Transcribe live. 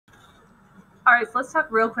All right, so let's talk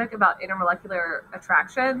real quick about intermolecular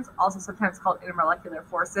attractions, also sometimes called intermolecular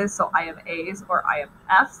forces, so IMAs or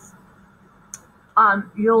IMFs.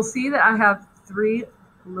 You'll see that I have 3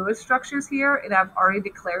 Lewis structures here, and I've already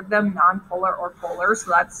declared them nonpolar or polar,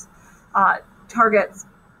 so that's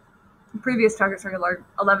previous targets target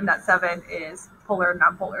 11.7 is polar and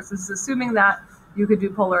nonpolar. So this is assuming that you could do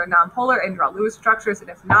polar and nonpolar and draw Lewis structures, and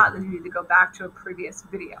if not, then you need to go back to a previous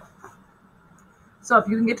video. So if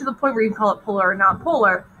you can get to the point where you can call it polar or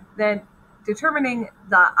nonpolar, then determining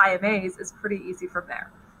the IMAs is pretty easy from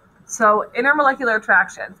there. So intermolecular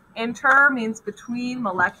attractions. Inter means between,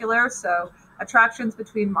 molecular, so attractions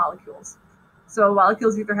between molecules. So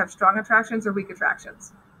molecules either have strong attractions or weak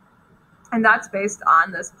attractions. And that's based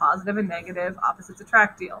on this positive and negative opposites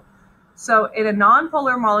attract deal. So in a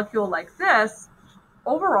nonpolar molecule like this,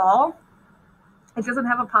 overall, it doesn't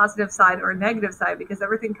have a positive side or a negative side because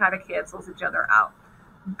everything kind of cancels each other out.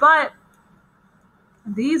 But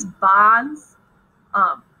these bonds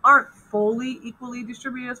aren't fully equally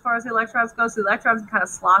distributed as far as the electrons go. So the electrons can kind of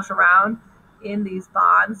slosh around in these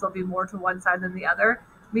bonds. They'll be more to one side than the other,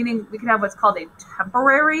 meaning we can have what's called a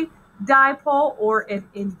temporary dipole or an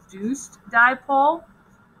induced dipole.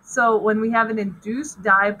 So when we have an induced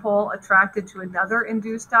dipole attracted to another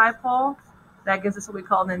induced dipole, that gives us what we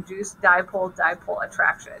call an induced dipole-dipole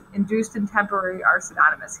attraction. Induced and temporary are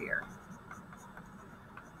synonymous here.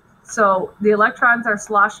 So the electrons are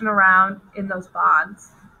sloshing around in those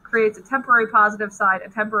bonds, creates a temporary positive side, a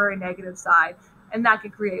temporary negative side, and that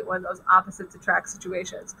can create one of those opposites attract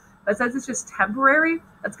situations. But since it's just temporary,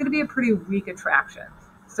 that's going to be a pretty weak attraction.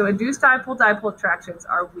 So induced dipole-dipole attractions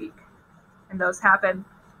are weak, and those happen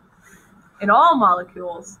in all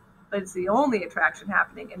molecules, but it's the only attraction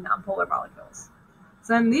happening in nonpolar molecules.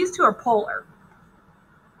 So then these two are polar,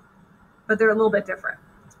 but they're a little bit different.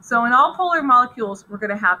 So in all polar molecules, we're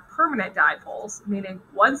going to have permanent dipoles, meaning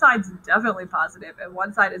one side's definitely positive and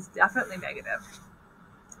one side is definitely negative.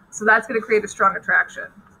 So that's going to create a strong attraction.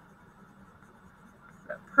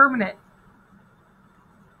 So permanent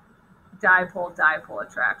dipole-dipole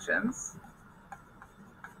attractions.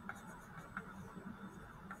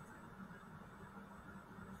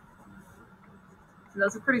 So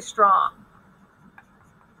those are pretty strong.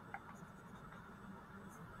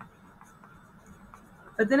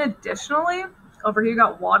 But then additionally, over here you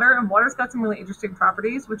got water, and water's got some really interesting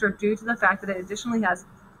properties, which are due to the fact that it additionally has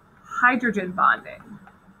hydrogen bonding.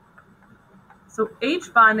 So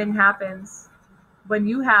H bonding happens when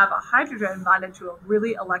you have a hydrogen bonded to a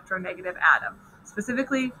really electronegative atom.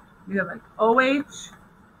 Specifically, you have an OH,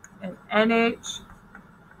 an NH,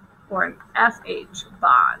 or an FH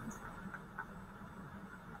bond.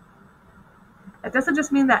 That doesn't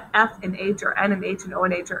just mean that F and H or N and H and O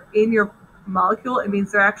and H are in your molecule. It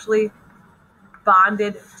means they're actually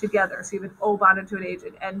bonded together. So you have an O bonded to an H,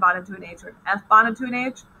 an N bonded to an H, or an F bonded to an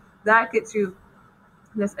H. That gets you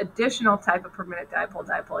this additional type of permanent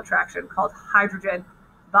dipole-dipole attraction called hydrogen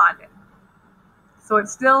bonding. So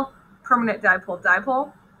it's still permanent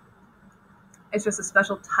dipole-dipole. It's just a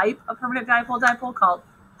special type of permanent dipole-dipole called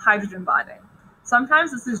hydrogen bonding.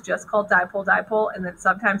 Sometimes this is just called dipole-dipole, and then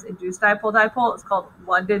sometimes induced dipole-dipole is called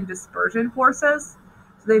London dispersion forces.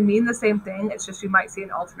 So they mean the same thing, it's just you might see an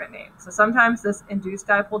alternate name. So sometimes this induced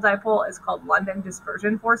dipole-dipole is called London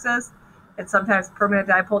dispersion forces, and sometimes permanent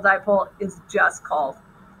dipole-dipole is just called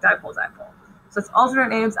dipole-dipole. So it's alternate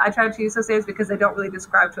names. I try to use those names because they don't really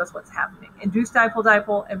describe to us what's happening. Induced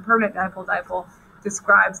dipole-dipole and permanent dipole-dipole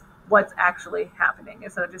describes what's actually happening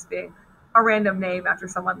instead of just being a random name after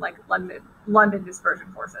someone like London dispersion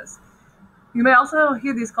forces. You may also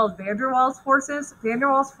hear these called van der Waals forces. Van der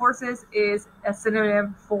Waals forces is a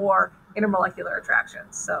synonym for intermolecular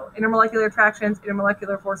attractions. So intermolecular attractions,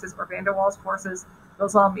 intermolecular forces, or van der Waals forces,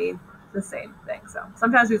 those all mean the same thing. So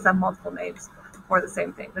sometimes we just have multiple names for the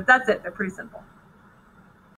same thing, but that's it. They're pretty simple.